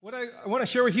want to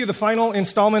share with you the final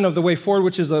installment of The Way Forward,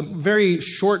 which is a very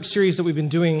short series that we've been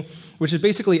doing, which is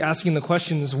basically asking the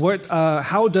questions,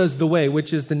 how does the way,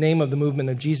 which is the name of the movement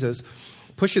of Jesus,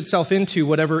 push itself into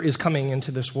whatever is coming into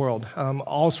this world?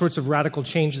 All sorts of radical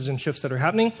changes and shifts that are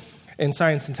happening in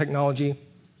science and technology,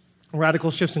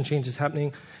 radical shifts and changes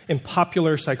happening in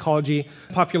popular psychology,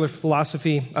 popular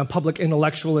philosophy, public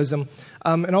intellectualism,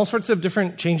 and all sorts of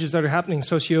different changes that are happening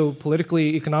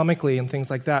socio-politically, economically, and things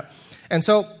like that. And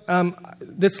so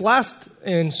this last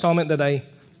installment that I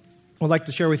would like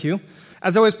to share with you,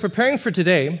 as I was preparing for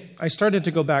today, I started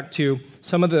to go back to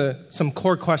some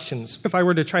core questions. If I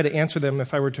were to try to answer them,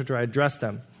 if I were to try to address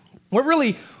them,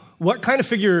 what kind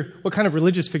of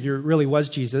religious figure really was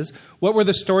Jesus? What were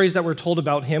the stories that were told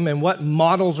about him, and what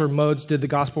models or modes did the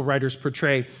gospel writers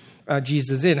portray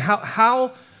Jesus in?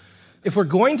 How, if we're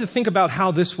going to think about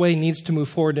how this way needs to move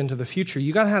forward into the future,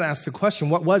 you got to ask the question,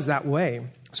 what was that way?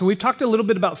 So we've talked a little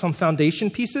bit about some foundation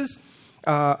pieces.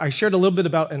 I shared a little bit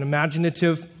about an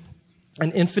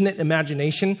infinite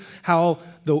imagination, how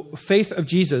the faith of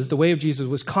Jesus, the way of Jesus,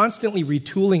 was constantly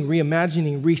retooling,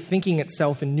 reimagining, rethinking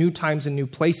itself in new times and new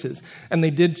places. And they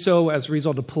did so as a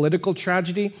result of political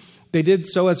tragedy. They did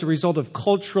so as a result of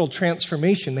cultural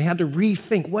transformation. They had to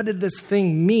rethink, what did this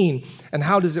thing mean, and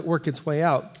how does it work its way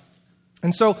out?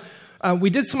 And so we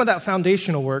did some of that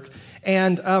foundational work.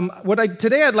 And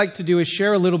today I'd like to do is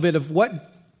share a little bit of what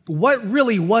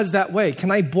really was that way. Can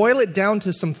I boil it down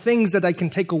to some things that I can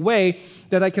take away,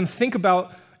 that I can think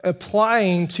about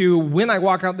applying to when I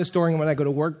walk out this door and when I go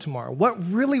to work tomorrow?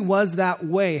 What really was that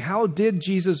way? How did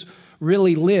Jesus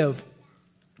really live?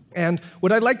 And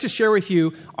what I'd like to share with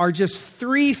you are just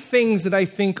 3 things that I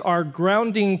think are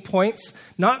grounding points,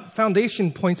 not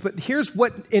foundation points, but here's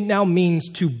what it now means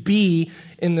to be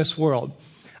in this world.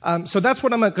 So that's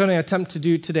what I'm going to attempt to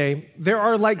do today. There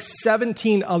are like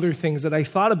 17 other things that I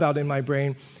thought about in my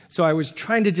brain, so I was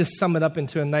trying to just sum it up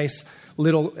into a nice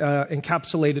little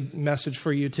encapsulated message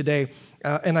for you today.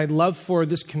 And I'd love for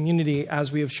this community,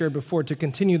 as we have shared before, to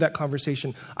continue that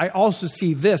conversation. I also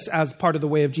see this as part of the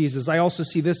way of Jesus. I also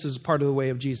see this as part of the way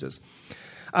of Jesus.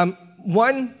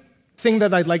 One thing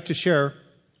that I'd like to share,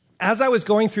 as I was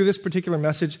going through this particular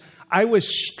message, I was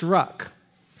struck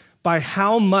by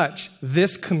how much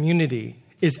this community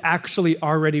is actually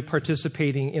already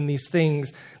participating in these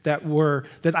things that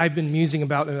I've been musing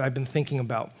about and I've been thinking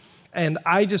about. And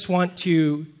I just want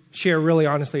to share really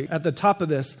honestly at the top of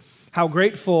this how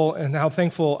grateful and how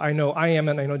thankful I know I am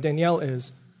and I know Danielle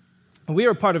is. We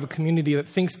are part of a community that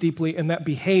thinks deeply and that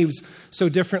behaves so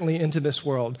differently into this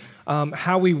world.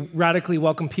 How we radically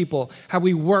welcome people, how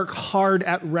we work hard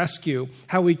at rescue,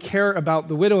 how we care about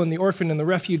the widow and the orphan and the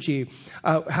refugee,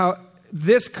 how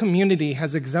this community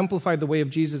has exemplified the way of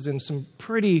Jesus in some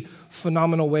pretty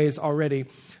phenomenal ways already.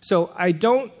 So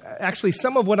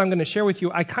some of what I'm going to share with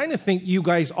you, I kind of think you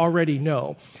guys already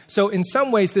know. So in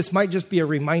some ways, this might just be a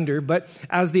reminder, but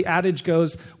as the adage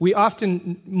goes, we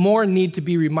often more need to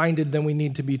be reminded than we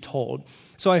need to be told.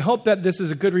 So I hope that this is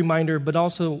a good reminder, but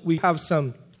also we have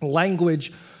some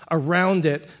language around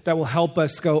it that will help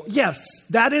us go, yes,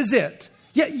 that is it.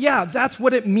 Yeah, that's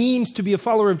what it means to be a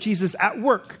follower of Jesus at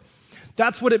work.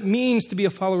 That's what it means to be a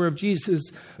follower of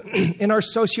Jesus in our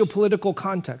socio-political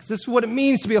context. This is what it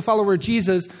means to be a follower of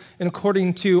Jesus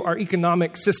according to our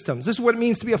economic systems. This is what it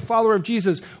means to be a follower of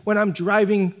Jesus when I'm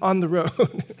driving on the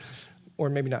road. Or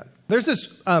maybe not. There's this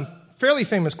fairly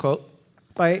famous quote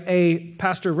by a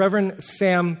pastor, Reverend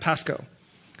Sam Pasco.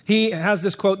 He has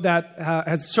this quote that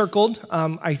has circled.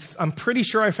 I'm pretty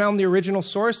sure I found the original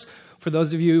source. For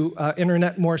those of you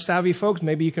internet more savvy folks,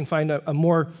 maybe you can find a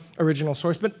more original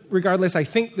source. But regardless, I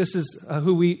think this is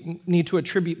who we need to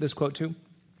attribute this quote to.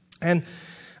 And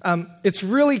it's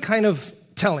really kind of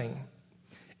telling.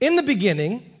 In the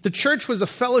beginning, the church was a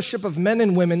fellowship of men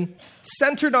and women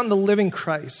centered on the living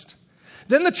Christ.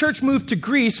 Then the church moved to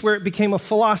Greece, where it became a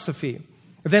philosophy.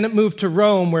 Then it moved to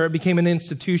Rome, where it became an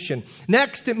institution.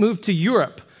 Next, it moved to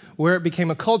Europe, where it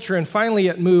became a culture. And finally,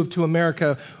 it moved to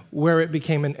America, where it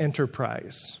became an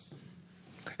enterprise.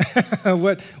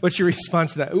 What's your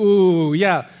response to that? Ooh,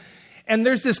 yeah. And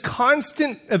there's this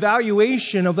constant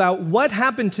evaluation about what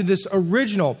happened to this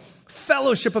original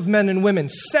fellowship of men and women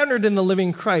centered in the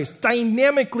living Christ,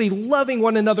 dynamically loving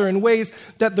one another in ways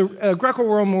that the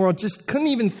Greco-Roman world just couldn't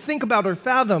even think about or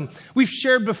fathom. We've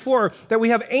shared before that we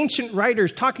have ancient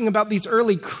writers talking about these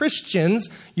early Christians,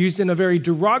 used in a very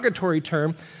derogatory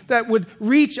term, that would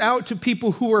reach out to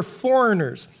people who were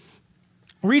foreigners,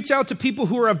 reach out to people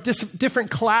who are of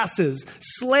different classes,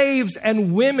 slaves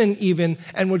and women even,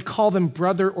 and would call them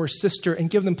brother or sister and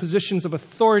give them positions of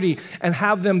authority and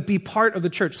have them be part of the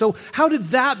church. So how did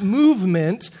that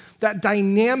movement that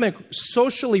dynamic,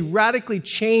 socially radically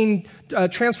changed,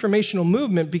 transformational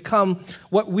movement become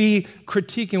what we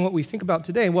critique and what we think about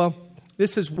today? Well,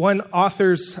 this is one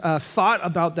author's thought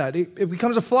about that. It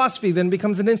becomes a philosophy, then it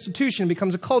becomes an institution,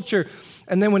 becomes a culture,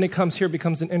 and then when it comes here, it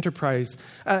becomes an enterprise.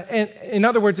 And in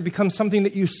other words, it becomes something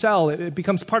that you sell. It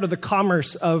becomes part of the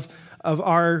commerce of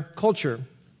our culture.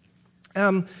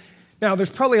 Now, there's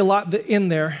probably a lot in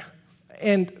there,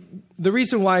 and the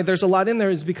reason why there's a lot in there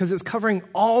is because it's covering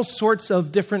all sorts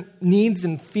of different needs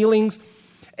and feelings.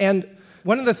 And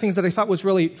one of the things that I thought was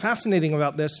really fascinating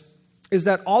about this is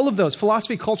that all of those,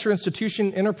 philosophy, culture,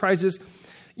 institution, enterprises,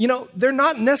 they're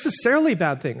not necessarily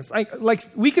bad things. Like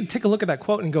we could take a look at that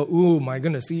quote and go, ooh, my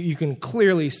goodness, you can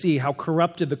clearly see how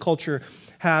corrupted the culture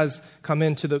has come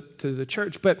into the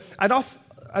church. But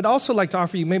I'd also like to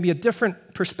offer you maybe a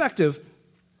different perspective,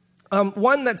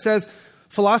 one that says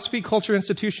philosophy, culture,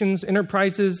 institutions,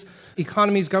 enterprises,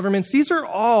 economies, governments, these are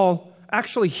all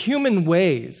actually human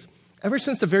ways. Ever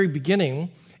since the very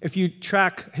beginning, if you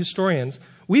track historians,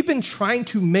 we've been trying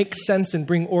to make sense and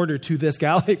bring order to this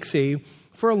galaxy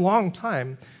for a long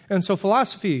time. And so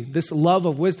philosophy, this love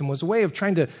of wisdom, was a way of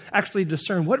trying to actually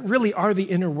discern what really are the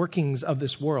inner workings of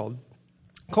this world.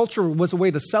 Culture was a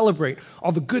way to celebrate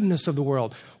all the goodness of the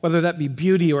world, whether that be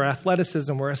beauty or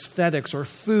athleticism or aesthetics or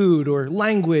food or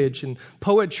language and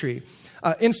poetry.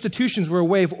 Institutions were a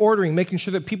way of ordering, making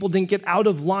sure that people didn't get out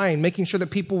of line, making sure that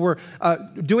people were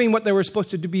doing what they were supposed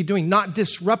to be doing, not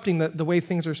disrupting the way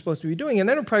things are supposed to be doing. And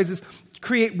enterprises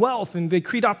create wealth, and they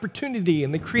create opportunity,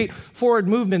 and they create forward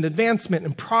movement, advancement,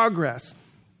 and progress.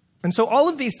 And so all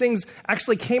of these things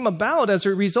actually came about as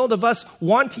a result of us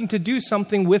wanting to do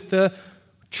something with the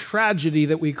tragedy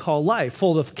that we call life,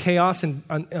 full of chaos and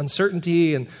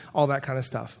uncertainty and all that kind of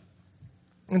stuff.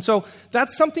 And so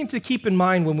that's something to keep in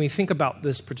mind when we think about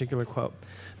this particular quote.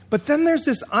 But then there's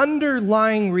this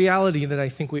underlying reality that I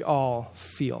think we all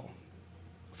feel.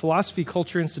 Philosophy,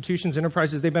 culture, institutions,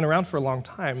 enterprises, they've been around for a long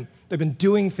time. They've been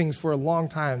doing things for a long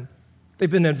time.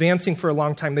 They've been advancing for a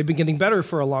long time. They've been getting better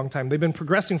for a long time. They've been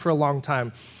progressing for a long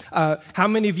time. How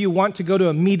many of you want to go to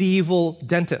a medieval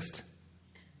dentist?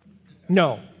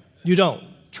 No, you don't.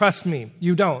 Trust me,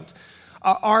 you don't.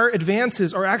 Our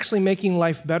advances are actually making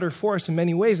life better for us in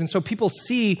many ways. And so people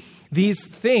see these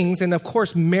things and, of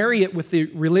course, marry it with the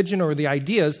religion or the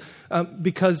ideas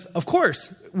because, of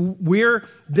course,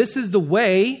 this is the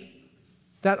way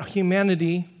that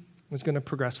humanity is going to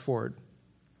progress forward.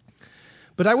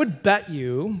 But I would bet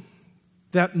you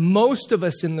that most of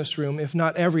us in this room, if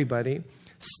not everybody,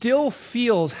 still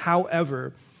feels,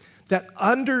 however, that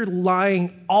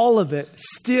underlying all of it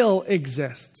still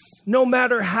exists. No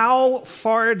matter how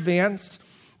far advanced,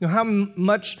 how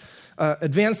much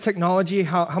advanced technology,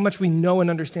 how much we know and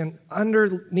understand,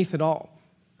 underneath it all,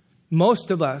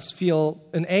 most of us feel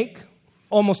an ache.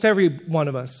 Almost every one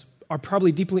of us are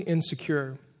probably deeply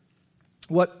insecure.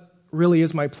 What really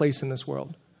is my place in this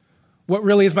world? What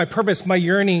really is my purpose, my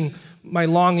yearning, my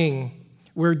longing?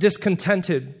 We're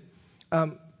discontented.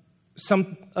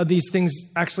 Some of these things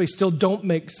actually still don't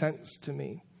make sense to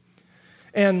me.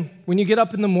 And when you get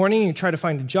up in the morning, you try to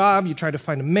find a job, you try to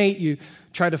find a mate, you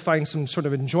try to find some sort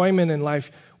of enjoyment in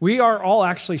life, we are all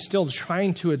actually still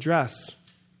trying to address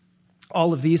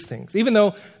all of these things. Even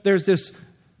though there's this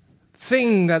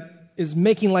thing that is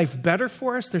making life better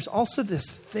for us, there's also this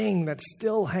thing that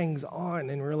still hangs on,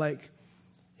 and we're like,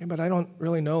 yeah, but I don't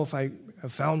really know if I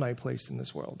have found my place in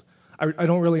this world. I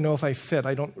don't really know if I fit.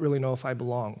 I don't really know if I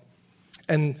belong.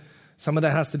 And some of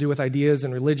that has to do with ideas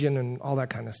and religion and all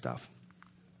that kind of stuff.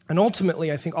 And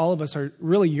ultimately, I think all of us are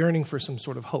really yearning for some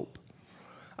sort of hope.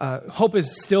 Hope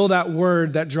is still that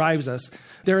word that drives us.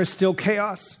 There is still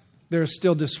chaos. There is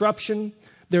still disruption.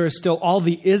 There is still all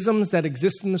the isms that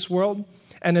exist in this world.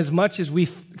 And as much as we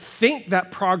think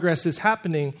that progress is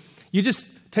happening, you just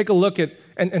take a look at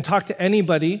and talk to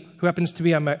anybody who happens to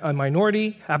be a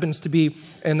minority, happens to be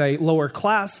in a lower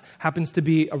class, happens to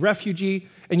be a refugee,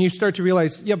 and you start to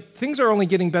realize, yeah, things are only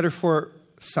getting better for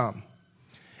some.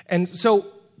 And so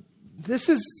this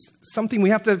is something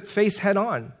we have to face head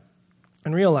on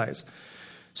and realize.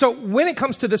 So when it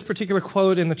comes to this particular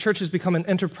quote, and the church has become an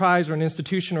enterprise or an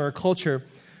institution or a culture,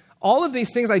 all of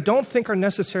these things I don't think are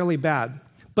necessarily bad.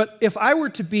 But if I were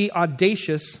to be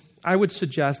audacious, I would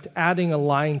suggest adding a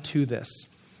line to this.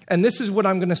 And this is what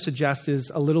I'm going to suggest is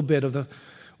a little bit of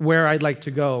where I'd like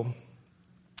to go.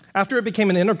 After it became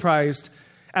an enterprise,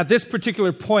 at this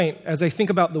particular point, as I think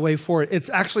about the way forward, it's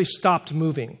actually stopped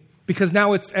moving because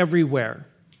now it's everywhere.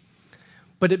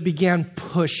 But it began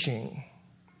pushing.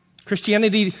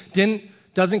 Christianity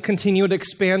doesn't continue to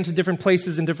expand to different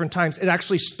places and different times. It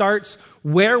actually starts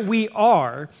where we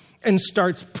are and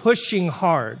starts pushing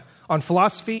hard on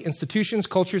philosophy, institutions,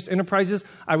 cultures, enterprises,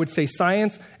 I would say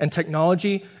science and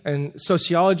technology and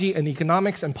sociology and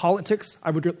economics and politics.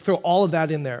 I would throw all of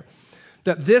that in there.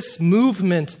 That this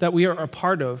movement that we are a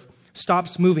part of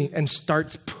stops moving and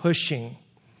starts pushing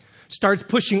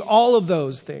all of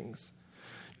those things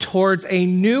towards a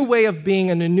new way of being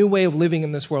and a new way of living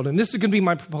in this world. And this is going to be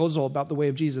my proposal about the way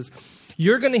of Jesus.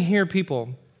 You're going to hear people.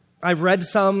 I've read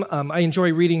some. I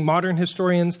enjoy reading modern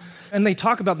historians, and they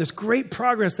talk about this great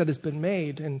progress that has been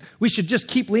made, and we should just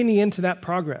keep leaning into that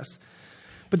progress.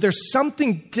 But there's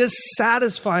something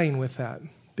dissatisfying with that,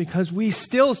 because we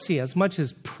still see, as much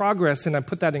as progress, and I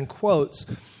put that in quotes,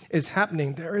 is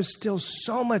happening, there is still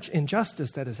so much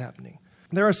injustice that is happening.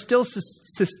 There are still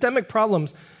systemic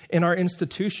problems in our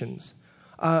institutions.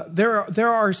 There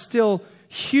are still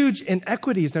huge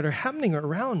inequities that are happening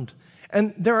around.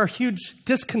 And there are huge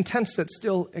discontents that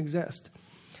still exist.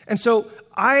 And so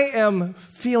I am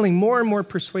feeling more and more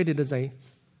persuaded as I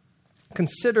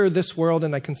consider this world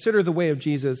and I consider the way of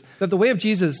Jesus, that the way of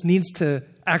Jesus needs to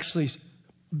actually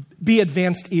be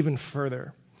advanced even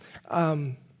further.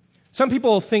 Some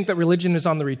people think that religion is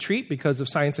on the retreat because of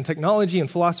science and technology and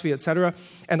philosophy, etc.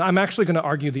 And I'm actually going to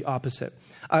argue the opposite.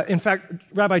 In fact,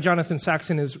 Rabbi Jonathan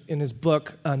Saxon is in his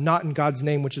book, Not in God's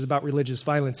Name, which is about religious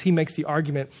violence. He makes the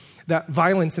argument that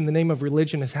violence in the name of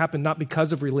religion has happened not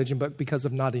because of religion, but because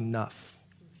of not enough.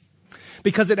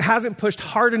 Because it hasn't pushed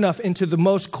hard enough into the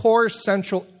most core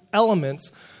central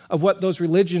elements of what those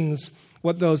religions,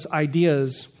 what those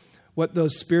ideas, what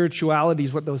those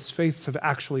spiritualities, what those faiths have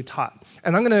actually taught.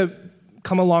 And I'm going to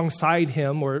come alongside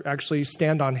him, or actually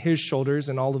stand on his shoulders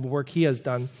and all of the work he has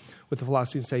done with the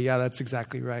philosophy and say, yeah, that's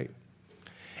exactly right.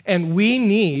 And we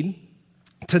need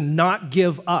to not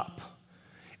give up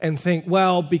and think,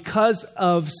 well, because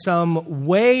of some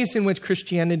ways in which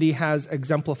Christianity has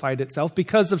exemplified itself,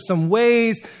 because of some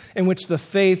ways in which the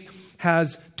faith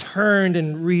has turned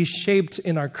and reshaped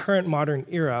in our current modern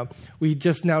era, we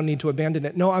just now need to abandon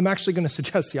it. No, I'm actually going to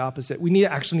suggest the opposite. We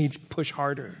actually need to push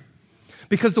harder.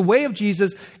 Because the way of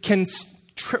Jesus can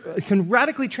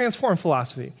radically transform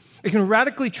philosophy. It can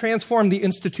radically transform the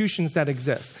institutions that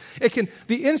exist.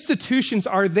 The institutions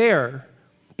are there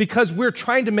because we're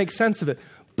trying to make sense of it.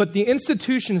 But the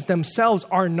institutions themselves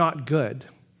are not good.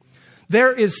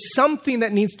 There is something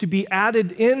that needs to be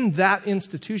added in that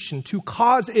institution to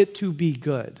cause it to be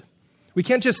good. We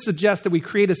can't just suggest that we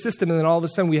create a system and then all of a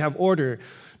sudden we have order.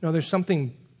 No, there's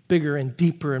something bigger and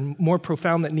deeper and more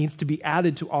profound that needs to be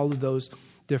added to all of those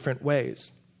different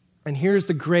ways. And here's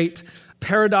the great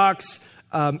paradox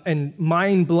and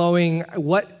mind-blowing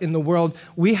what in the world.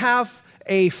 We have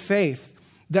a faith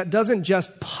that doesn't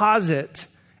just posit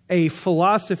a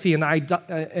philosophy, an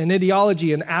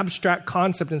ideology, an abstract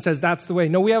concept and says that's the way.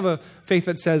 No, we have a faith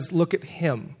that says, look at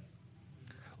him.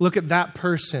 Look at that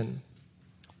person.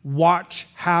 Watch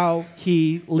how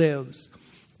he lives.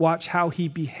 Watch how he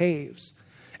behaves.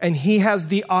 And he has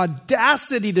the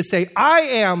audacity to say, I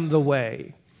am the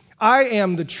way. I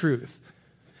am the truth.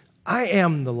 I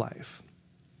am the life.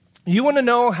 You want to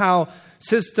know how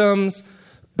systems,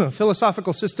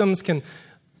 philosophical systems can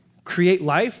create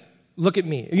life? Look at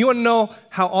me. You want to know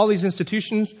how all these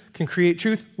institutions can create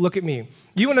truth? Look at me.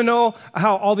 You want to know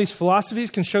how all these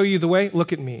philosophies can show you the way?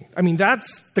 Look at me. I mean,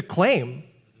 that's the claim.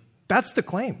 That's the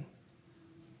claim.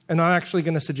 And I'm actually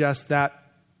going to suggest that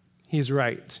he's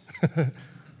right.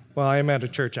 Well, I am at a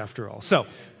church after all. So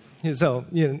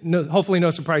hopefully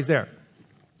no surprise there.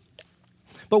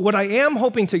 But what I am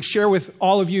hoping to share with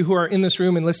all of you who are in this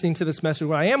room and listening to this message,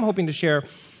 what I am hoping to share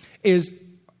is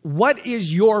what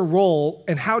is your role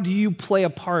and how do you play a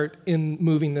part in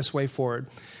moving this way forward?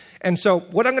 And so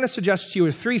what I'm going to suggest to you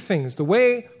are three things. The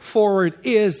way forward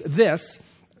is this.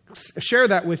 Share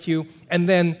that with you and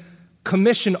then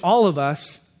commission all of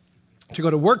us to go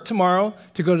to work tomorrow,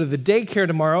 to go to the daycare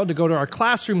tomorrow, to go to our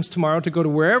classrooms tomorrow, to go to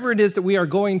wherever it is that we are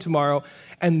going tomorrow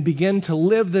and begin to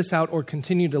live this out or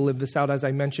continue to live this out. As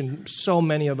I mentioned, so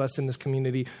many of us in this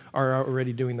community are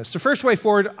already doing this. The first way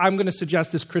forward I'm going to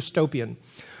suggest is Christopian.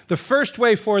 The first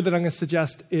way forward that I'm going to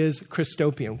suggest is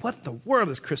Christopian. What the world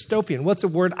is Christopian? What's a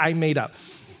word I made up?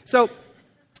 So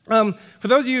for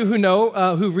those of you who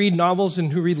know, who read novels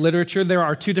and who read literature, there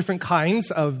are two different kinds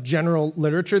of general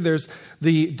literature. There's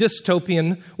the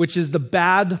dystopian, which is the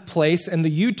bad place, and the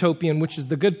utopian, which is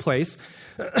the good place.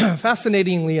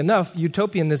 Fascinatingly enough,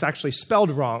 utopian is actually spelled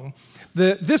wrong.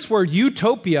 This word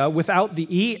utopia without the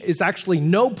E is actually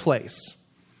no place,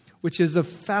 which is a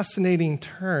fascinating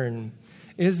turn.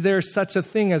 Is there such a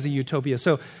thing as a utopia?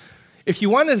 So if you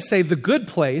wanted to say the good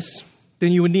place,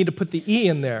 then you would need to put the E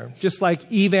in there. Just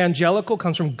like evangelical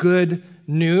comes from good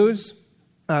news.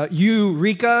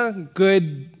 Eureka,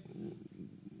 good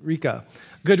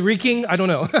reeking, I don't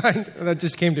know. That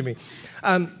just came to me.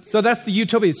 So that's the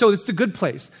utopia. So it's the good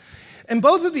place. And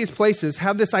both of these places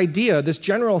have this idea, this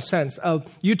general sense of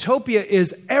utopia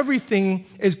is everything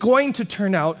is going to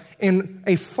turn out in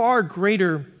a far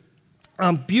greater,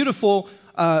 beautiful,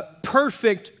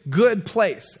 perfect, good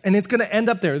place. And it's going to end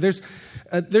up there.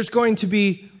 There's going to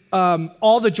be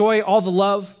all the joy, all the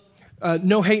love,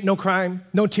 no hate, no crime,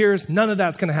 no tears. None of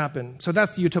that's going to happen. So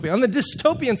that's the utopia. On the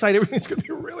dystopian side, everything's going to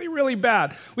be really, really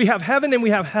bad. We have heaven and we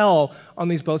have hell on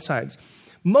these both sides.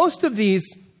 Most of these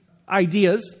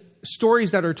ideas, stories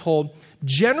that are told,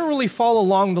 generally fall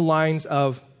along the lines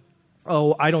of,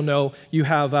 you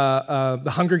have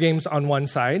the Hunger Games on one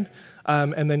side,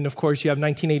 and then, of course, you have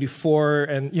 1984,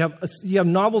 and you have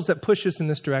novels that push us in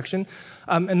this direction,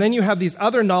 and then you have these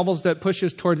other novels that push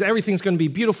us towards everything's going to be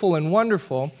beautiful and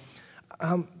wonderful,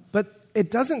 but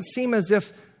it doesn't seem as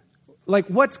if,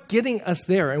 what's getting us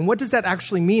there, and what does that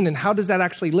actually mean, and how does that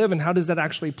actually live, and how does that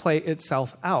actually play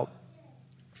itself out?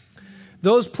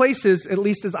 Those places, at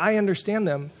least as I understand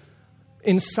them,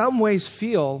 in some ways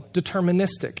feel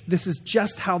deterministic. This is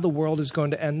just how the world is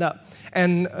going to end up.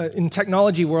 And in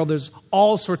technology world, there's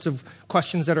all sorts of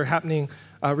questions that are happening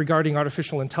regarding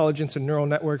artificial intelligence and neural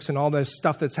networks and all this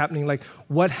stuff that's happening. Like,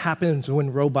 what happens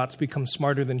when robots become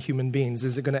smarter than human beings?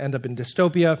 Is it going to end up in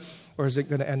dystopia, or is it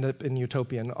going to end up in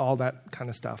utopia, and all that kind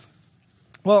of stuff?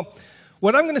 Well,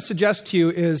 what I'm going to suggest to you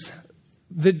is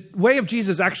the way of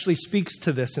Jesus actually speaks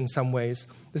to this in some ways.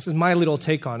 This is my little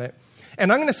take on it. And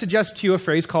I'm going to suggest to you a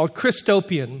phrase called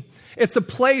Christopian. It's a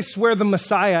place where the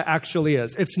Messiah actually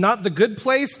is. It's not the good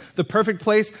place, the perfect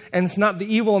place, and it's not the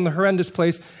evil and the horrendous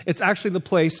place. It's actually the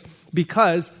place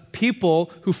because people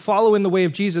who follow in the way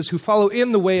of Jesus, who follow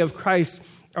in the way of Christ,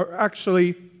 are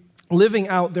actually living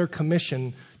out their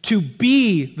commission to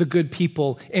be the good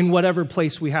people in whatever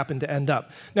place we happen to end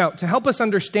up. Now, to help us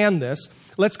understand this,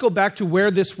 let's go back to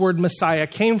where this word Messiah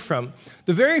came from.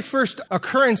 The very first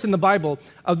occurrence in the Bible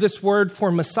of this word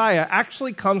for Messiah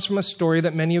actually comes from a story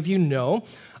that many of you know,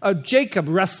 of Jacob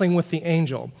wrestling with the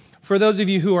angel. For those of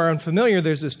you who are unfamiliar,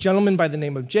 there's this gentleman by the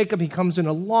name of Jacob. He comes in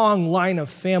a long line of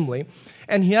family,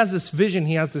 and he has this vision,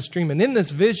 he has this dream. And in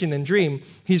this vision and dream,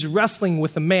 he's wrestling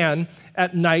with a man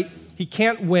at night. He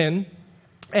can't win,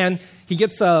 and he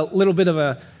gets a little bit of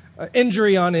an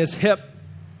injury on his hip,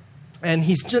 and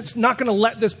he's just not going to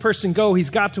let this person go.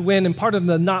 He's got to win, and part of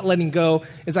the not letting go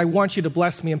is, I want you to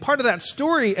bless me. And part of that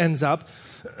story ends up,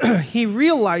 he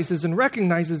realizes and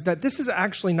recognizes that this is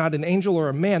actually not an angel or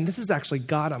a man. This is actually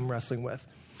God I'm wrestling with.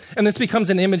 And this becomes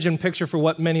an image and picture for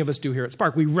what many of us do here at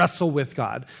Spark. We wrestle with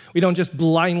God. We don't just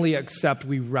blindly accept,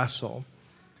 we wrestle.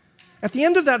 At the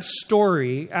end of that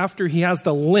story, after he has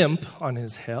the limp on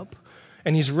his hip,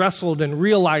 and he's wrestled and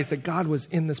realized that God was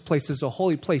in this place, this is a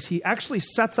holy place, he actually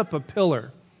sets up a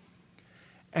pillar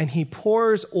and he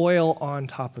pours oil on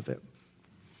top of it.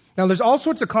 Now, there's all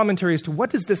sorts of commentary as to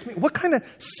what does this mean? What kind of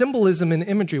symbolism and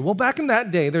imagery? Well, back in that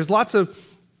day, there's lots of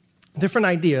different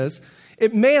ideas.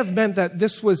 It may have meant that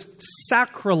this was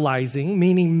sacralizing,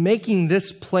 meaning making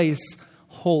this place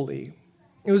holy.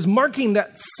 It was marking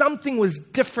that something was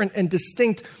different and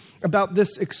distinct about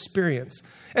this experience.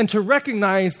 And to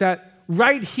recognize that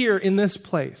right here in this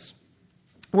place,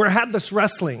 where I had this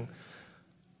wrestling,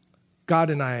 God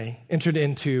and I entered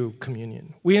into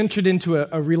communion. We entered into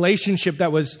a relationship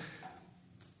that was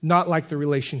not like the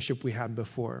relationship we had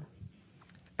before.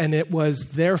 And it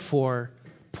was therefore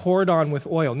poured on with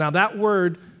oil. Now that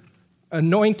word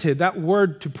anointed, that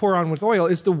word to pour on with oil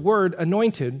is the word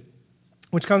anointed,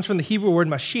 which comes from the Hebrew word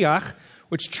Mashiach,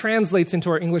 which translates into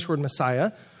our English word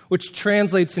Messiah, which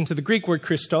translates into the Greek word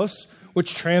Christos,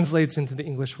 which translates into the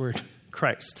English word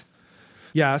Christ.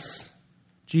 Yes,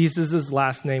 Jesus'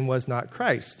 last name was not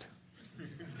Christ.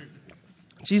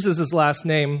 Jesus' last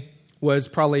name was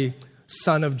probably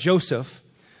son of Joseph,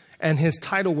 and his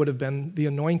title would have been the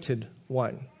Anointed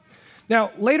One.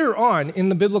 Now, later on in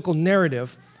the biblical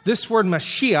narrative, this word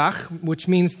Mashiach, which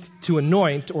means to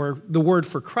anoint, or the word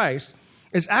for Christ,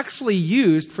 is actually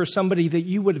used for somebody that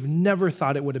you would have never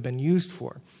thought it would have been used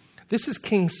for. This is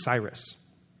King Cyrus.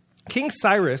 King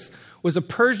Cyrus was a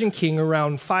Persian king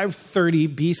around 530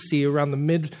 BC, around the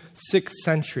mid-6th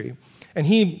century. And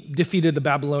he defeated the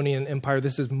Babylonian Empire.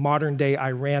 This is modern-day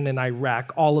Iran and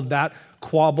Iraq. All of that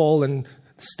squabble and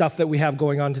stuff that we have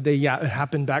going on today, yeah, it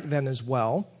happened back then as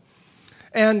well.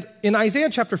 And in Isaiah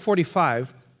chapter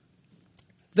 45,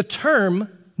 the term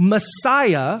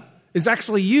Messiah is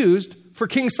actually used for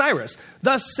King Cyrus.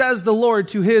 Thus says the Lord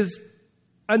to his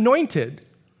anointed,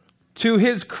 to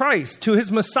his Christ, to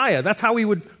his Messiah. That's how we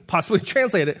would possibly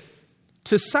translate it.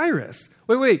 To Cyrus.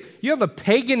 Wait. You have a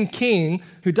pagan king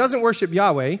who doesn't worship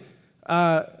Yahweh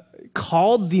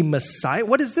called the Messiah?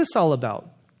 What is this all about?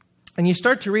 And you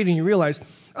start to read and you realize,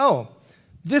 oh,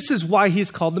 this is why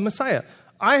he's called the Messiah.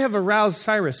 I have aroused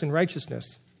Cyrus in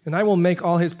righteousness, and I will make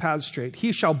all his paths straight.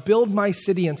 He shall build my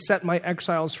city and set my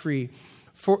exiles free,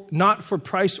 not for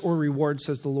price or reward,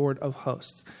 says the Lord of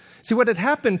hosts. See, what had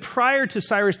happened prior to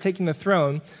Cyrus taking the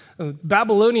throne, the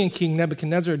Babylonian king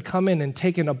Nebuchadnezzar had come in and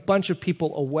taken a bunch of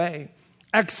people away,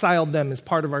 exiled them as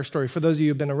part of our story. For those of you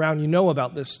who have been around, you know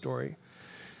about this story.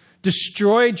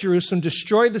 Destroyed Jerusalem,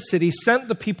 destroyed the city, sent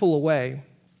the people away,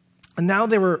 and now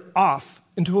they were off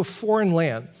into a foreign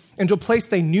land, into a place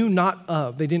they knew not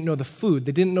of. They didn't know the food.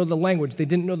 They didn't know the language. They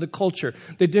didn't know the culture.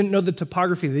 They didn't know the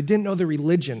topography. They didn't know the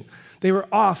religion. They were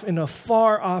off in a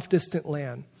far off distant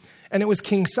land. And it was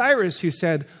King Cyrus who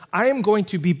said, I am going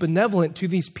to be benevolent to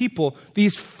these people,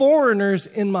 these foreigners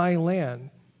in my land,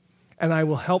 and I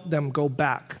will help them go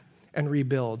back and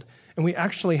rebuild. And we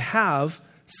actually have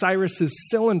Cyrus's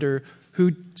cylinder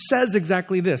who says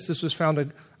exactly this. This was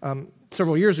founded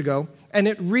several years ago. And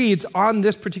it reads on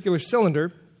this particular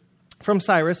cylinder from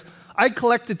Cyrus, I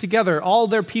collected together all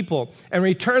their people and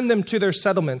returned them to their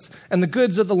settlements and the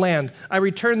goods of the land. I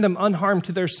returned them unharmed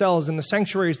to their cells and the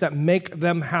sanctuaries that make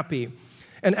them happy.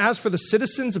 And as for the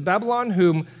citizens of Babylon,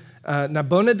 whom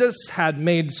Nabonidus had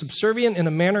made subservient in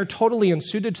a manner totally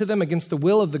unsuited to them against the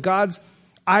will of the gods,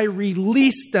 I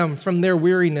released them from their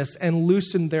weariness and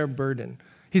loosened their burden.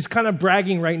 He's kind of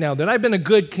bragging right now that I've been a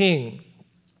good king.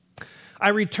 I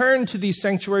returned to these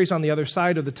sanctuaries on the other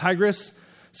side of the Tigris,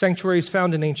 sanctuaries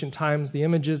found in ancient times, the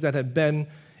images that had been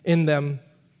in them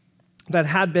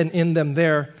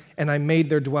there, and I made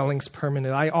their dwellings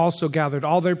permanent. I also gathered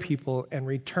all their people and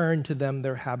returned to them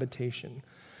their habitation.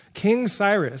 King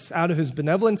Cyrus, out of his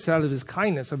benevolence, out of his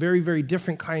kindness, a very, very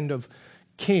different kind of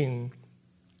king,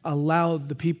 allowed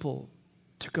the people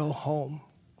to go home.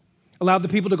 Allowed the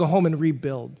people to go home and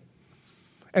rebuild.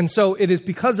 And so it is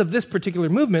because of this particular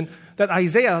movement that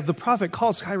Isaiah, the prophet,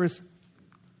 calls Cyrus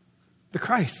the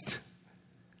Christ,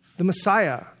 the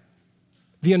Messiah,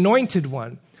 the anointed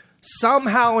one.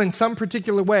 Somehow, in some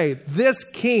particular way, this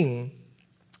king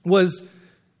was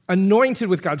anointed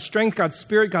with God's strength, God's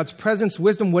spirit, God's presence,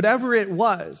 wisdom, whatever it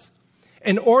was,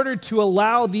 in order to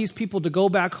allow these people to go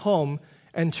back home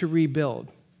and to rebuild.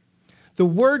 The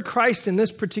word Christ in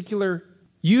this particular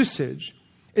usage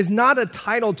is not a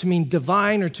title to mean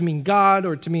divine or to mean God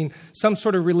or to mean some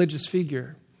sort of religious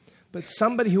figure, but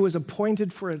somebody who was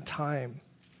appointed for a time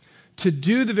to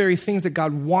do the very things that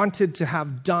God wanted to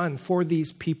have done for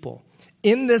these people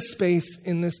in this space,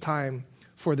 in this time,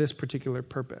 for this particular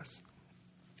purpose.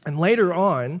 And later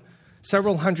on,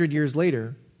 several hundred years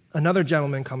later, another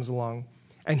gentleman comes along,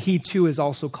 and he too is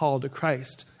also called a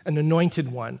Christ, an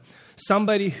anointed one,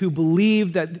 somebody who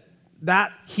believed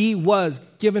that he was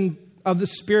given of the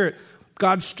Spirit,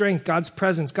 God's strength, God's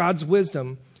presence, God's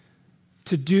wisdom,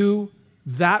 to do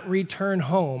that return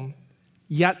home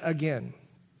yet again.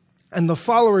 And the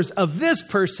followers of this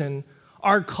person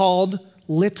are called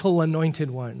little anointed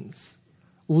ones,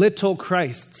 little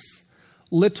Christs,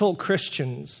 little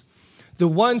Christians, the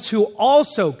ones who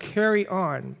also carry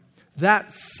on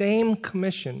that same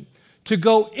commission to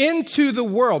go into the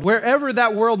world, wherever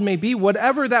that world may be,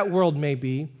 whatever that world may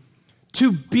be,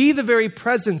 to be the very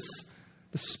presence,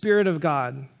 the Spirit of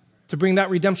God, to bring that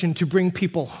redemption, to bring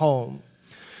people home.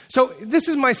 So this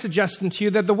is my suggestion to you,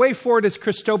 that the way forward is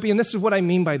Christopian. This is what I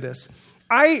mean by this.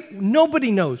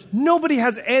 Nobody knows. Nobody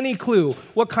has any clue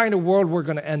what kind of world we're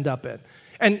going to end up in.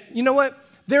 And you know what?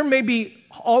 There may be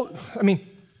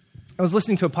I was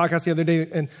listening to a podcast the other day,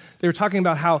 and they were talking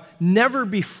about how never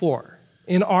before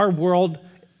in our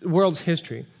world's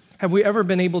history have we ever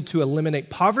been able to eliminate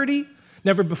poverty.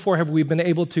 Never before have we been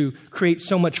able to create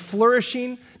so much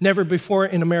flourishing. Never before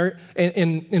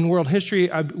in world history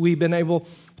have we been able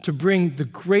to bring the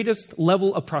greatest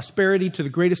level of prosperity to the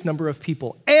greatest number of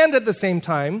people. And at the same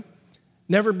time,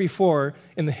 never before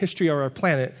in the history of our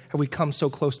planet have we come so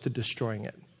close to destroying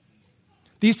it.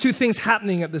 These two things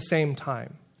happening at the same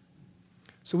time.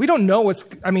 So we don't know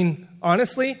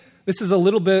honestly, this is a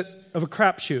little bit of a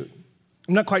crapshoot.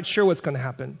 I'm not quite sure what's going to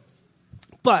happen.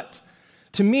 But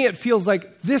to me, it feels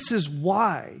like this is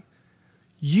why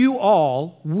we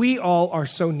all are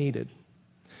so needed.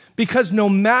 Because no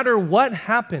matter what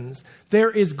happens, there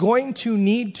is going to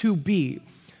need to be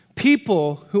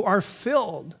people who are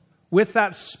filled with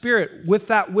that Spirit, with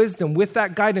that wisdom, with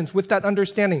that guidance, with that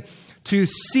understanding, to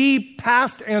see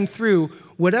past and through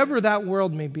whatever that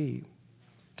world may be,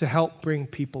 to help bring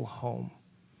people home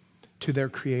to their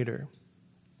Creator,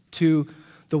 to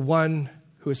the one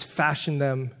who has fashioned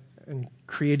them and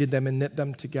created them and knit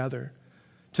them together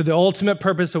to the ultimate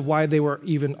purpose of why they were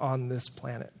even on this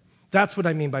planet. That's what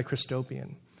I mean by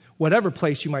Christopian. Whatever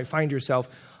place you might find yourself,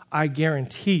 I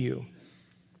guarantee you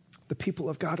the people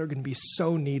of God are going to be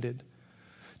so needed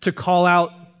to call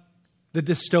out the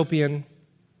dystopian,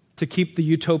 to keep the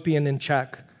utopian in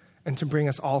check, and to bring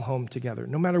us all home together,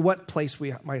 no matter what place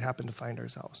we might happen to find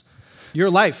ourselves. Your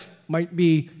life might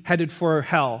be headed for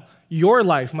hell. Your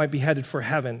life might be headed for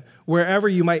heaven. Wherever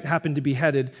you might happen to be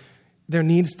headed, there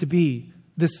needs to be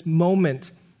this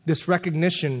moment, this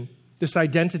recognition, this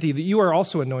identity that you are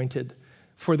also anointed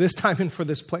for this time and for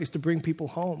this place to bring people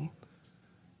home.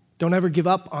 Don't ever give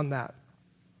up on that.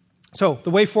 So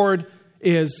the way forward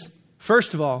is,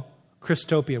 first of all,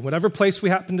 Christopian. Whatever place we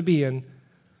happen to be in,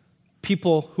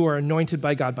 people who are anointed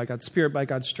by God's Spirit, by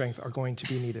God's strength are going to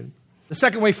be needed. The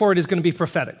second way forward is going to be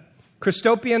prophetic.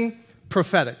 Christopian,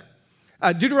 prophetic.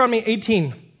 Deuteronomy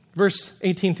 18, verse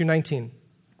 18 through 19.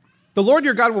 The Lord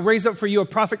your God will raise up for you a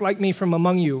prophet like me from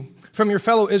among you, from your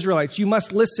fellow Israelites. You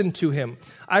must listen to him.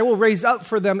 I will raise up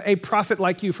for them a prophet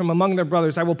like you from among their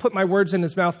brothers. I will put my words in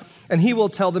his mouth, and he will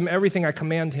tell them everything I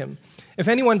command him. If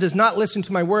anyone does not listen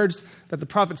to my words that the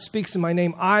prophet speaks in my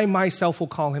name, I myself will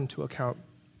call him to account.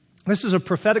 This is a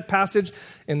prophetic passage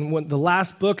in the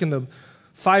last book in the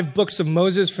 5 books of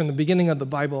Moses from the beginning of the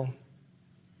Bible,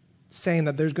 saying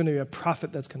that there's going to be a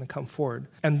prophet that's going to come forward.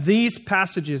 And these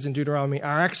passages in Deuteronomy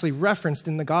are actually referenced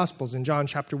in the Gospels, in John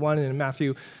chapter 1 and in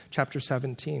Matthew chapter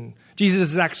 17.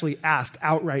 Jesus is actually asked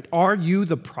outright, "Are you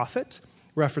the prophet?"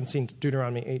 referencing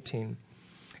Deuteronomy 18.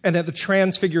 And at the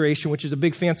transfiguration, which is a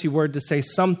big fancy word to say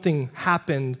something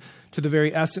happened to the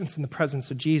very essence and the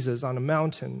presence of Jesus on a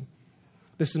mountain.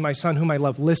 This is my son whom I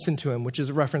love, listen to him, which is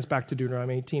a reference back to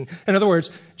Deuteronomy 18. In other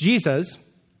words, Jesus,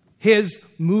 his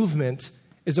movement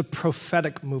is a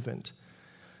prophetic movement.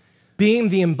 Being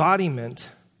the embodiment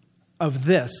of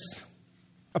this,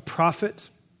 a prophet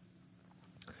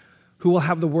who will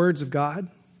have the words of God,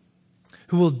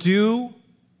 who will do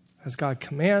as God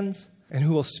commands, and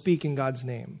who will speak in God's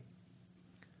name.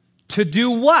 To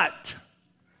do what?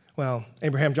 Well,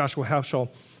 Abraham Joshua Heschel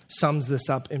sums this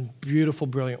up in beautiful,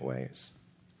 brilliant ways.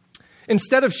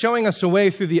 Instead of showing us a way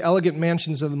through the elegant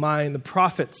mansions of the mind, the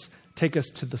prophets take us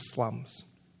to the slums.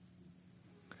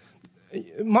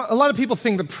 A lot of people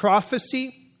think the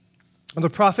prophecy of the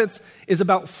prophets is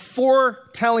about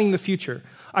foretelling the future.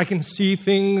 I can see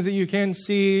things that you can't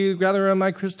see. Gather on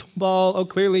my crystal ball. Oh,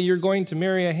 clearly you're going to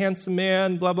marry a handsome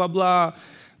man, blah, blah, blah.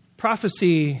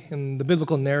 Prophecy in the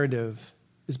biblical narrative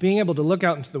is being able to look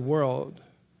out into the world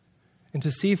and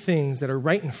to see things that are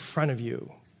right in front of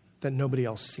you that nobody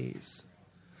else sees.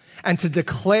 And to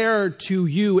declare to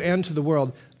you and to the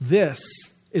world, this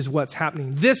is what's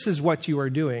happening. This is what you are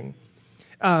doing.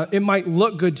 It might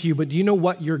look good to you, but do you know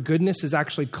what your goodness is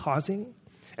actually causing?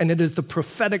 And it is the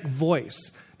prophetic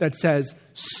voice that says,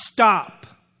 stop.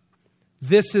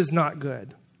 This is not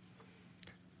good.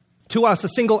 To us, a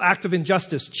single act of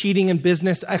injustice, cheating in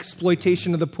business,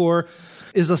 exploitation of the poor,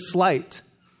 is a slight.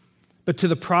 But to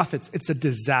the prophets, it's a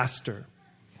disaster.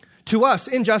 To us,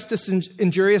 injustice is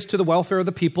injurious to the welfare of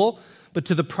the people, but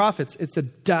to the prophets, it's a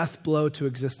death blow to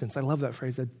existence. I love that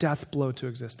phrase, a death blow to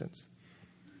existence.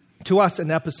 To us, an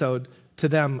episode. To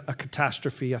them, a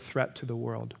catastrophe, a threat to the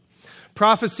world.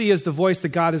 Prophecy is the voice that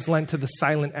God has lent to the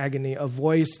silent agony, a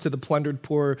voice to the plundered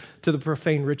poor, to the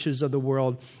profane riches of the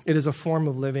world. It is a form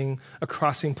of living, a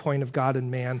crossing point of God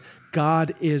and man.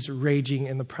 God is raging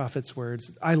in the prophet's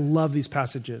words. I love these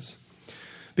passages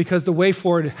because the way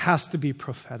forward has to be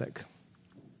prophetic.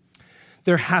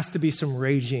 There has to be some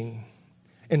raging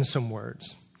in some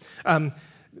words.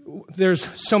 There's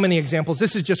so many examples.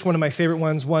 This is just one of my favorite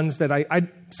ones that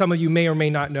some of you may or may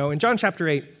not know. In John chapter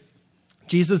 8,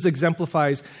 Jesus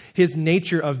exemplifies his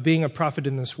nature of being a prophet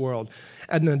in this world.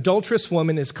 An adulterous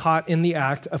woman is caught in the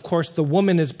act. Of course, the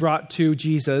woman is brought to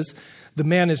Jesus. The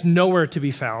man is nowhere to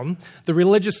be found. The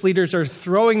religious leaders are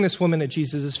throwing this woman at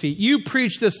Jesus' feet. You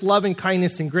preach this love and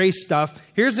kindness and grace stuff.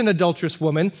 Here's an adulterous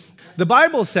woman. The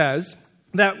Bible says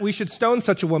that we should stone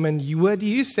such a woman. What do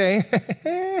you say?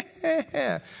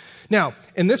 Now,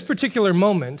 in this particular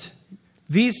moment,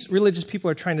 these religious people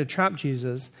are trying to trap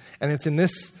Jesus, and it's in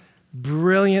this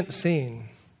brilliant scene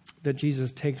that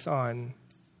Jesus takes on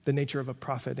the nature of a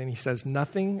prophet, and he says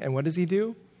nothing. And what does he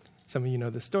do? Some of you know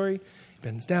the story. He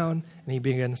bends down and he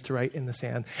begins to write in the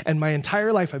sand. And my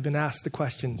entire life I've been asked the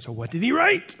question, so what did he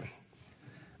write?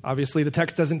 Obviously the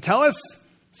text doesn't tell us,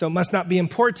 so it must not be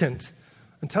important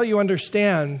until you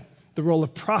understand the role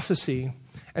of prophecy,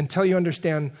 until you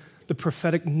understand the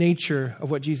prophetic nature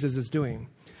of what Jesus is doing.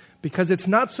 Because it's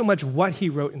not so much what he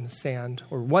wrote in the sand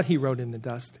or what he wrote in the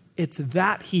dust. It's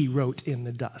that he wrote in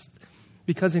the dust.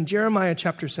 Because in Jeremiah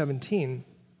chapter 17,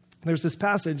 there's this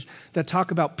passage that talk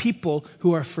about people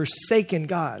who are forsaken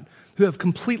God, who have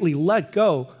completely let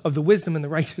go of the wisdom and the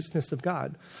righteousness of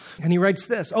God. And he writes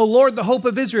this, "O Lord, the hope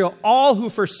of Israel, all who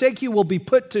forsake you will be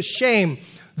put to shame.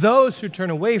 Those who turn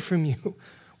away from you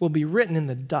will be written in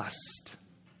the dust,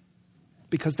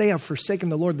 because they have forsaken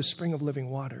the Lord, the spring of living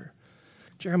water."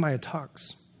 Jeremiah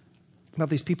talks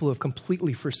about these people who have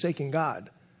completely forsaken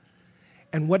God.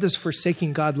 And what does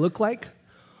forsaking God look like?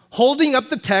 Holding up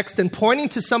the text and pointing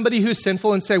to somebody who's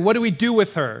sinful and say, what do we do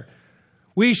with her?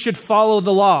 We should follow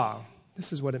the law.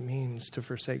 This is what it means to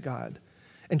forsake God.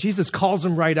 And Jesus calls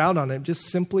them right out on it just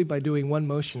simply by doing one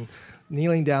motion,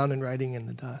 kneeling down and writing in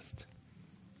the dust.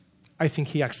 I think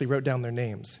he actually wrote down their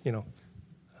names,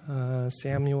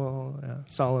 Samuel,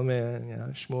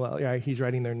 Solomon, Shmuel. Yeah, he's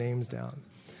writing their names down.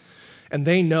 And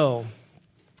they know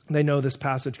this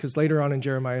passage because later on in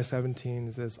Jeremiah 17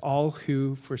 it says, all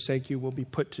who forsake you will be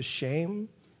put to shame.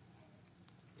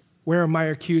 Where are my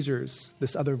accusers?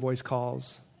 This other voice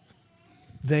calls.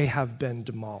 They have been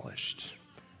demolished.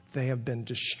 They have been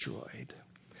destroyed.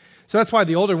 So that's why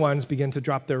the older ones begin to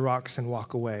drop their rocks and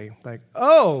walk away. Like,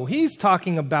 oh, he's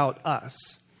talking about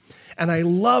us. And I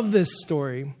love this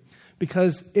story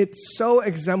because it so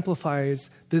exemplifies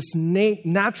this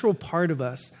natural part of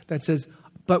us that says,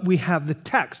 but we have the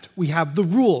text, we have the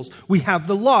rules, we have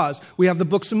the laws, we have the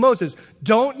books of Moses.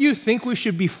 Don't you think we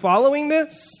should be following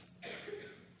this?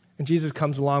 And Jesus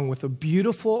comes along with a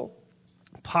beautiful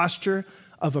posture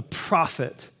of a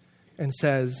prophet and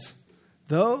says,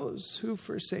 those who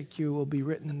forsake you will be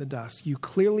written in the dust. You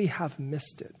clearly have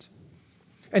missed it.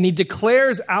 And he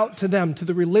declares out to them, to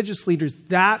the religious leaders,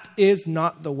 that is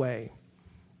not the way.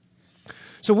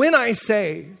 So when I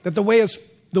say that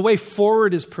the way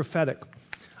forward is prophetic,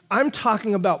 I'm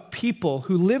talking about people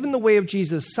who live in the way of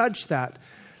Jesus such that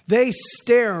they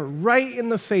stare right in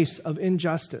the face of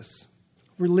injustice,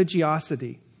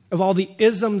 religiosity, of all the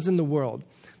isms in the world,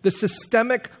 the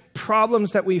systemic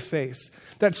problems that we face,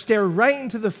 that stare right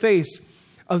into the face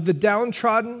of the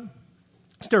downtrodden,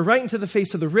 stare right into the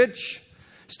face of the rich,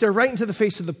 stare right into the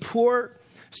face of the poor,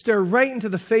 stare right into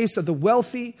the face of the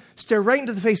wealthy, stare right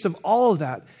into the face of all of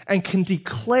that, and can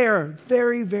declare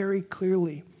very, very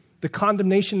clearly the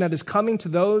condemnation that is coming to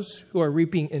those who are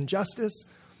reaping injustice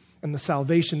and the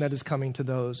salvation that is coming to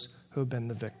those who have been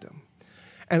the victim.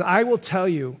 And I will tell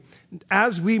you,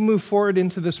 as we move forward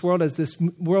into this world, as this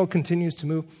world continues to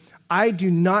move, I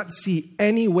do not see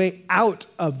any way out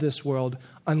of this world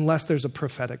unless there's a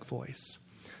prophetic voice.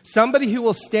 Somebody who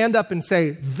will stand up and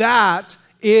say, that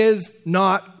is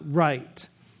not right.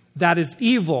 That is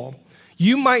evil.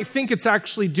 You might think it's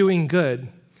actually doing good.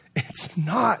 It's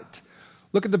not.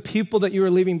 Look at the people that you are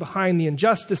leaving behind, the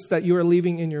injustice that you are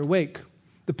leaving in your wake,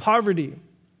 the poverty,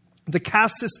 the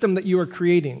caste system that you are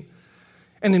creating,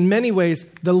 and in many ways,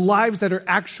 the lives that are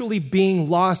actually being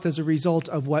lost as a result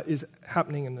of what is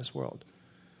happening in this world.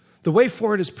 The way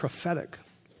forward is prophetic.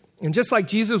 And just like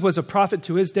Jesus was a prophet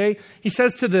to his day, he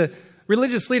says to the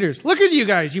religious leaders, look at you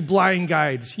guys, you blind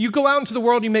guides. You go out into the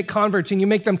world, you make converts, and you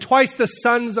make them twice the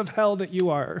sons of hell that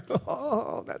you are.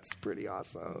 Oh, that's pretty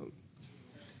awesome.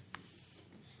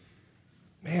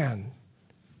 Man,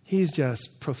 he's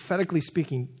just prophetically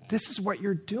speaking, this is what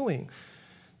you're doing.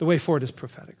 The way forward is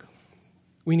prophetic.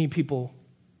 We need people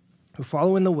who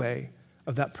follow in the way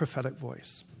of that prophetic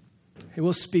voice. He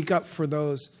will speak up for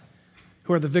those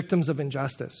who are the victims of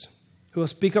injustice, who will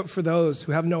speak up for those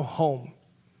who have no home,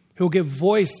 who will give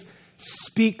voice,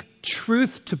 speak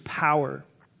truth to power,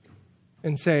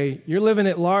 and say, you're living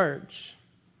at large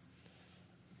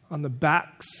on the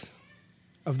backs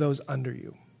of those under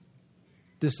you.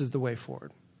 This is the way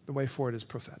forward. The way forward is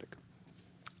prophetic.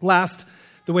 Last,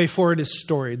 the way forward is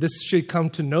story. This should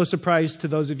come to no surprise to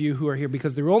those of you who are here,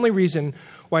 because the only reason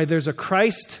why there's a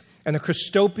Christ and a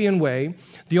Christopian way,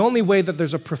 the only way that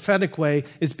there's a prophetic way,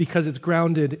 is because it's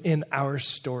grounded in our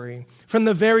story. From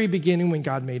the very beginning, when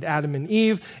God made Adam and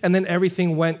Eve, and then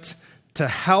everything went to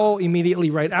hell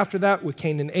immediately right after that with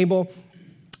Cain and Abel,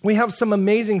 we have some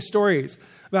amazing stories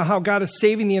about how God is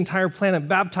saving the entire planet,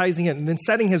 baptizing it, and then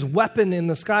setting his weapon in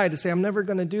the sky to say, I'm never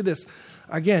going to do this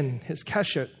again, his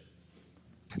keshet.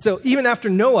 So even after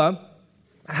Noah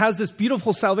has this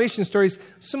beautiful salvation stories,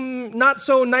 some not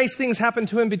so nice things happen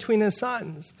to him between his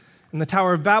sons. And the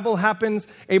Tower of Babel happens.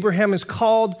 Abraham is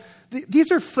called.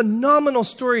 These are phenomenal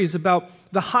stories about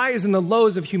the highs and the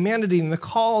lows of humanity and the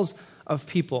calls of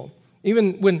people.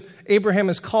 Even when Abraham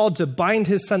is called to bind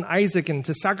his son Isaac and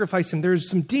to sacrifice him, there's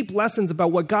some deep lessons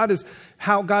about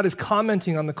how God is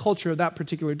commenting on the culture of that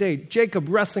particular day. Jacob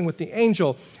wrestling with the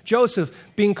angel, Joseph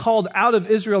being called out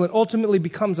of Israel and ultimately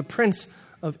becomes a prince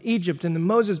of Egypt, and then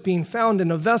Moses being found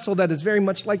in a vessel that is very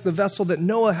much like the vessel that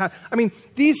Noah had. I mean,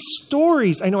 these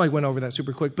stories, I know I went over that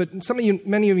super quick, but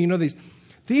many of you know these.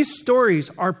 These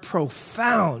stories are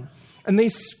profound, and they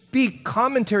speak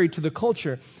commentary to the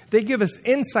culture. They give us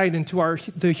insight into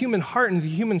the human heart and the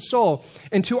human soul,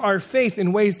 into our faith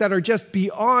in ways that are just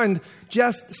beyond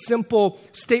just simple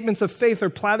statements of faith or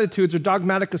platitudes or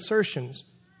dogmatic assertions.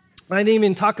 And I didn't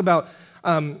even talk about,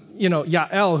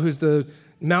 Yael, who's the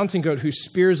mountain goat who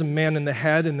spears a man in the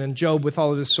head, and then Job with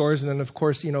all of his swords, and then, of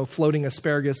course, floating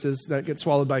asparaguses that get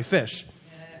swallowed by fish.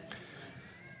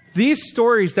 These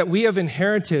stories that we have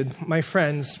inherited, my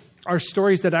friends, are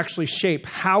stories that actually shape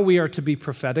how we are to be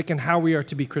prophetic and how we are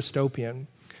to be Christopian.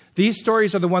 These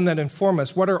stories are the one that inform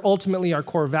us what are ultimately our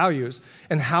core values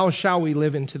and how shall we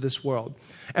live into this world.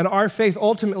 And our faith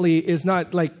ultimately is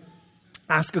not like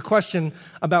ask a question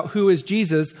about who is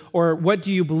Jesus or what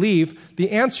do you believe.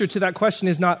 The answer to that question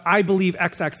is not I believe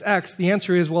XXX. The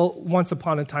answer is, well, once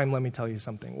upon a time, let me tell you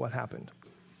something. What happened?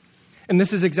 And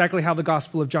this is exactly how the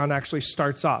Gospel of John actually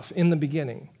starts off in the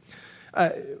beginning.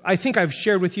 I think I've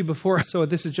shared with you before, so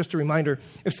this is just a reminder.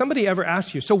 If somebody ever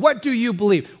asks you, so what do you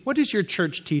believe? What does your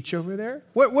church teach over there?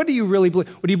 What do you really believe?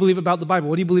 What do you believe about the Bible?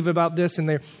 What do you believe about this? And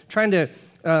they're trying to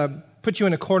put you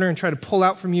in a corner and try to pull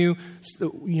out from you,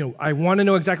 I want to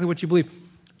know exactly what you believe.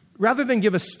 Rather than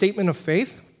give a statement of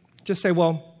faith, just say,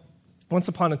 well, once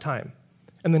upon a time,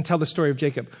 and then tell the story of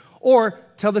Jacob. Or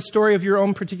tell the story of your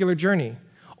own particular journey.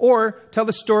 Or tell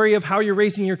the story of how you're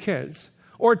raising your kids.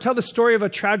 Or tell the story of a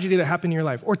tragedy that happened in your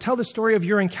life. Or tell the story of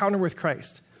your encounter with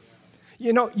Christ.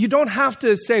 You don't have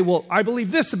to say, well, I believe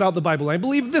this about the Bible. I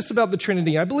believe this about the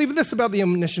Trinity. I believe this about the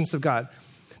omniscience of God.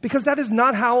 Because that is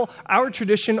not how our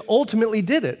tradition ultimately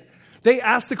did it. They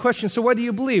asked the question, so what do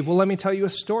you believe? Well, let me tell you a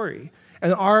story.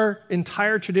 And our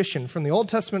entire tradition from the Old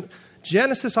Testament,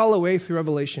 Genesis all the way through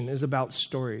Revelation, is about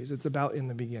stories. It's about in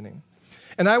the beginning.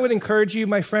 And I would encourage you,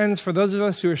 my friends, for those of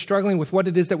us who are struggling with what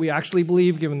it is that we actually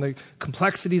believe, given the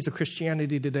complexities of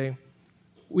Christianity today,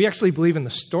 we actually believe in the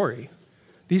story.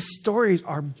 These stories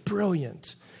are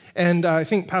brilliant. And I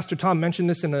think Pastor Tom mentioned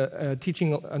this in a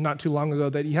teaching not too long ago,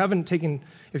 that if you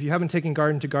haven't taken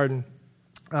Garden to Garden,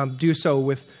 do so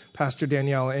with Pastor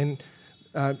Danielle. And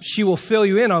she will fill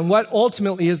you in on what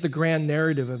ultimately is the grand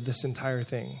narrative of this entire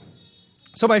thing.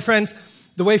 So, my friends,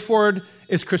 the way forward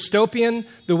is Christopian,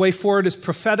 the way forward is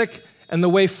prophetic, and the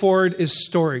way forward is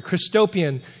story.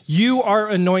 Christopian, you are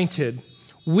anointed.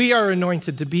 We are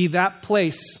anointed to be that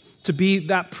place, to be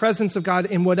that presence of God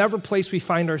in whatever place we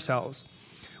find ourselves.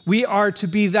 We are to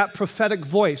be that prophetic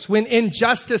voice. When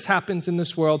injustice happens in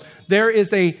this world, there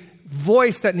is a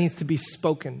voice that needs to be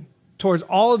spoken towards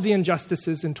all of the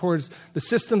injustices and towards the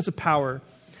systems of power.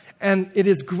 And it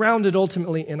is grounded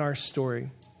ultimately in our story.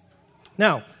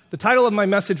 Now, the title of my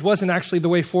message wasn't actually The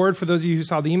Way Forward. For those of you who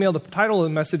saw the email, the title of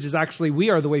the message is actually We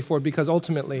Are the Way Forward, because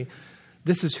ultimately,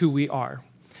 this is who we are.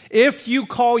 If you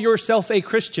call yourself a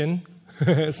Christian,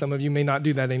 some of you may not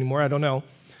do that anymore, I don't know.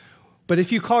 But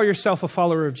if you call yourself a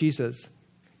follower of Jesus,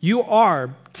 you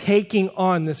are taking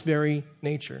on this very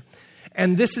nature.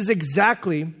 And this is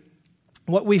exactly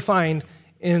what we find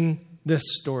in this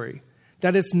story.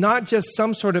 That it's not just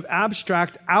some sort of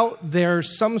abstract out there,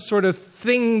 some sort of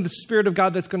thing the Spirit of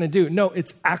God that's going to do. No,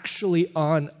 it's actually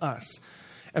on us.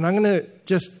 And I'm going to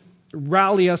just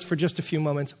rally us for just a few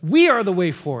moments. We are the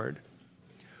way forward.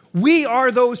 We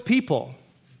are those people.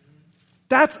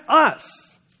 That's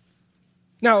us.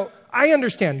 Now, I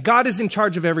understand God is in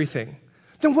charge of everything.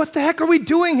 Then what the heck are we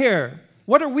doing here?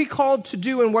 What are we called to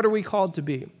do and what are we called to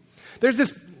be? There's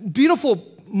this beautiful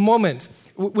moment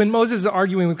when Moses is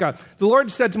arguing with God. The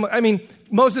Lord said to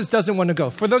Moses doesn't want to go.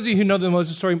 For those of you who know the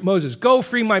Moses story, Moses, go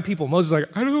free my people. Moses is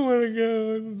like, I don't want to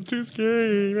go. It's too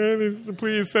scary. Man,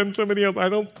 please send somebody else. I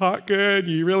don't talk good.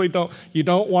 You really don't. You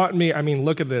don't want me.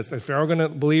 Look at this. Is Pharaoh going to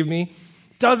believe me?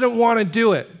 Doesn't want to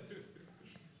do it.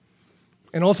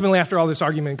 And ultimately, after all this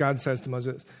argument, God says to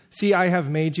Moses, see, I have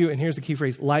made you, and here's the key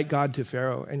phrase, like God to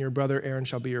Pharaoh, and your brother Aaron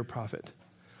shall be your prophet.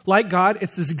 Like God,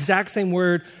 it's this exact same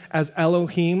word as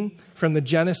Elohim from the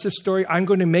Genesis story. I'm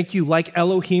going to make you like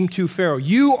Elohim to Pharaoh.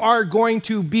 You are going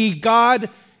to be God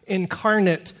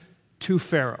incarnate to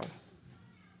Pharaoh.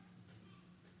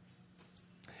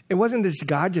 It wasn't that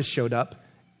God just showed up.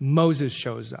 Moses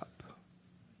shows up.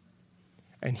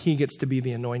 And he gets to be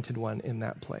the anointed one in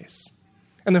that place.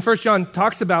 And then 1 John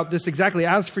talks about this exactly.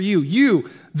 As for you,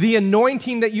 the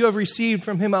anointing that you have received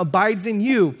from him abides in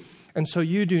you, and so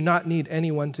you do not need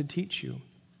anyone to teach you.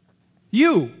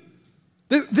 You.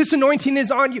 This anointing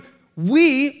is on you.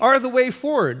 We are the way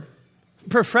forward.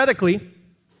 Prophetically,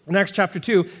 in Acts chapter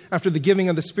 2, after the giving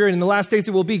of the Spirit, in the last days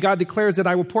it will be, God declares that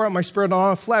I will pour out my Spirit on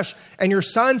all flesh, and your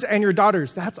sons and your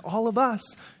daughters, that's all of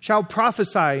us, shall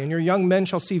prophesy, and your young men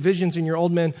shall see visions, and your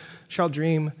old men shall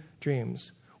dream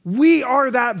dreams. We are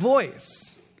that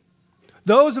voice.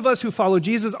 Those of us who follow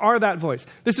Jesus are that voice.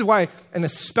 This is why, and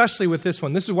especially with this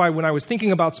one, this is why when I was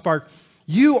thinking about Spark,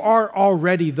 you are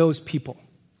already those people.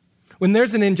 When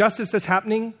there's an injustice that's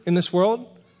happening in this world,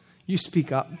 you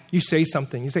speak up. You say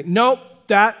something. You say, nope,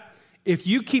 if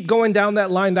you keep going down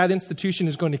that line, that institution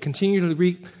is going to continue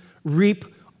to reap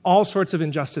all sorts of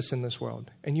injustice in this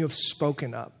world. And you have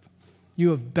spoken up.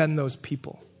 You have been those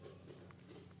people.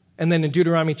 And then in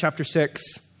Deuteronomy chapter 6,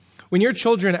 when your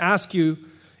children ask you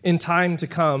in time to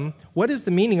come, what is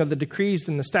the meaning of the decrees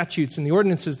and the statutes and the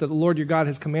ordinances that the Lord your God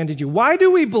has commanded you? Why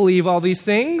do we believe all these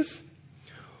things?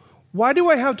 Why do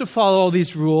I have to follow all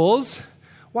these rules?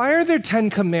 Why are there 10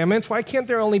 commandments? Why can't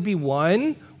there only be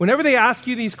one? Whenever they ask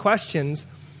you these questions,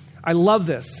 I love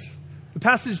this. The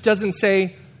passage doesn't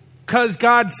say, because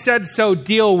God said so,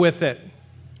 deal with it.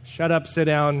 Shut up, sit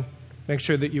down, make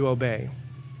sure that you obey.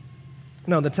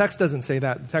 No, the text doesn't say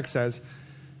that. The text says,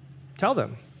 tell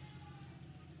them.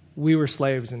 We were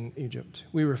slaves in Egypt.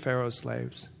 We were Pharaoh's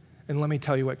slaves. And let me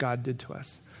tell you what God did to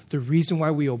us. The reason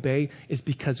why we obey is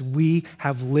because we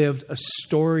have lived a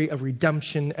story of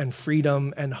redemption and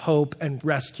freedom and hope and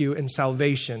rescue and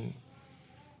salvation.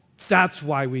 That's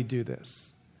why we do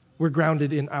this. We're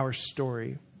grounded in our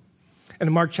story. And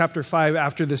in Mark chapter 5,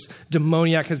 after this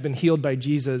demoniac has been healed by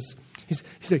Jesus, he's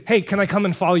like, hey, can I come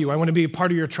and follow you? I want to be a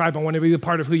part of your tribe. I want to be a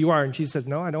part of who you are. And Jesus says,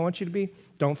 no, I don't want you to be.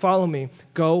 Don't follow me.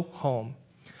 Go home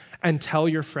and tell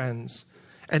your friends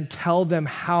and tell them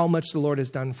how much the Lord has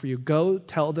done for you. Go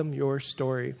tell them your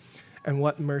story and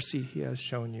what mercy he has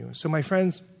shown you. So my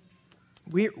friends,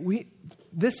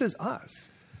 this is us.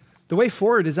 The way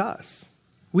forward is us.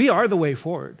 We are the way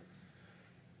forward.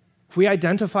 If we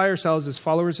identify ourselves as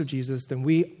followers of Jesus, then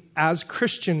we, as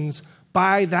Christians,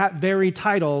 by that very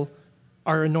title,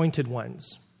 are anointed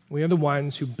ones. We are the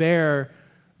ones who bear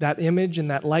that image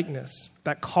and that likeness,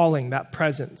 that calling, that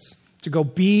presence, to go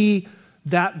be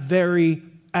that very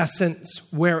essence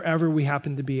wherever we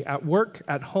happen to be, at work,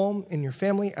 at home, in your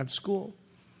family, at school.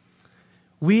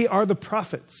 We are the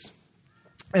prophets.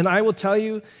 And I will tell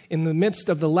you, in the midst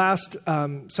of the last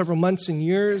several months and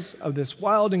years of this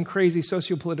wild and crazy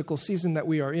sociopolitical season that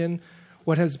we are in,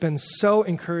 what has been so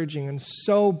encouraging and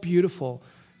so beautiful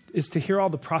is to hear all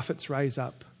the prophets rise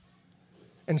up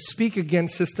and speak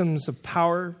against systems of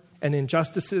power and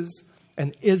injustices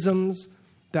and isms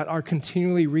that are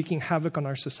continually wreaking havoc on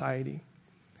our society,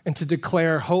 and to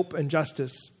declare hope and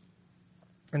justice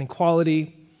and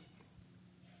equality.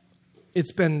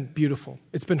 It's been beautiful.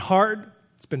 It's been hard.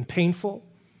 It's been painful.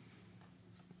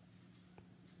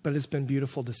 But it's been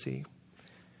beautiful to see.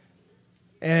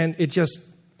 And it just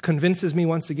convinces me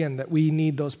once again that we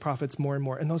need those prophets more and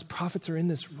more. And those prophets are in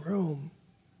this room.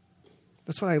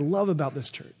 That's what I love about this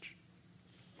church.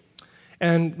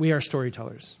 And we are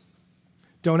storytellers.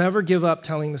 Don't ever give up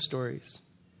telling the stories.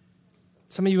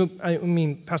 Some of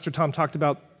you, Pastor Tom talked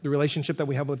about the relationship that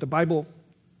we have with the Bible,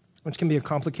 which can be a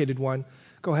complicated one.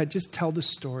 Go ahead, just tell the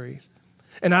stories.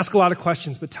 And ask a lot of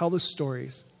questions, but tell the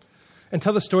stories. And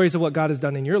tell the stories of what God has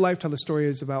done in your life. Tell the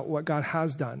stories about what God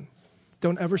has done.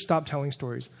 Don't ever stop telling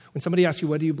stories. When somebody asks you,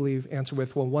 what do you believe? Answer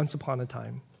with, well, once upon a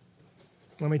time.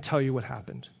 Let me tell you what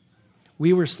happened.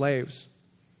 We were slaves.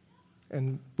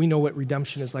 And we know what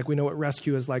redemption is like. We know what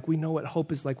rescue is like. We know what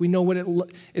hope is like. We know what it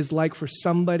is like for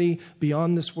somebody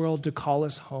beyond this world to call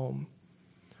us home.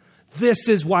 This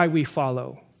is why we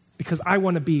follow, because I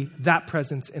want to be that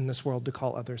presence in this world to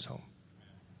call others home.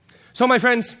 So, my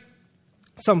friends,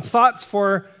 some thoughts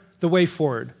for the way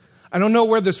forward. I don't know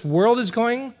where this world is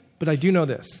going, but I do know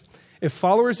this. If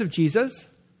followers of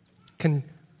Jesus can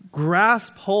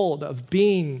grasp hold of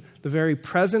being the very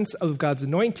presence of God's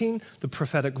anointing, the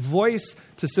prophetic voice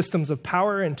to systems of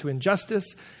power and to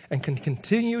injustice, and can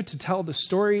continue to tell the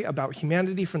story about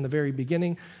humanity from the very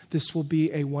beginning, this will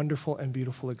be a wonderful and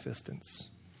beautiful existence.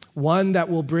 One that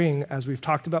will bring, as we've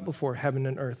talked about before, heaven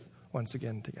and earth once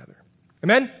again together.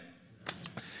 Amen?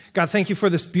 God, thank you for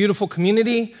this beautiful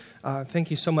community.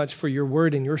 Thank you so much for your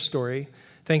word and your story.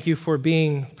 Thank you for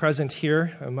being present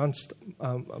here amidst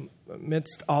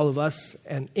all of us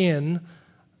and in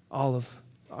all of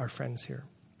our friends here.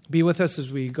 Be with us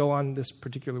as we go on this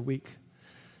particular week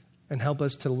and help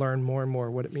us to learn more and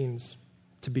more what it means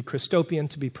to be Christopian,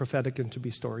 to be prophetic, and to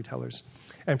be storytellers.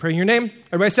 And pray in your name.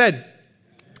 Everybody said,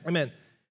 amen.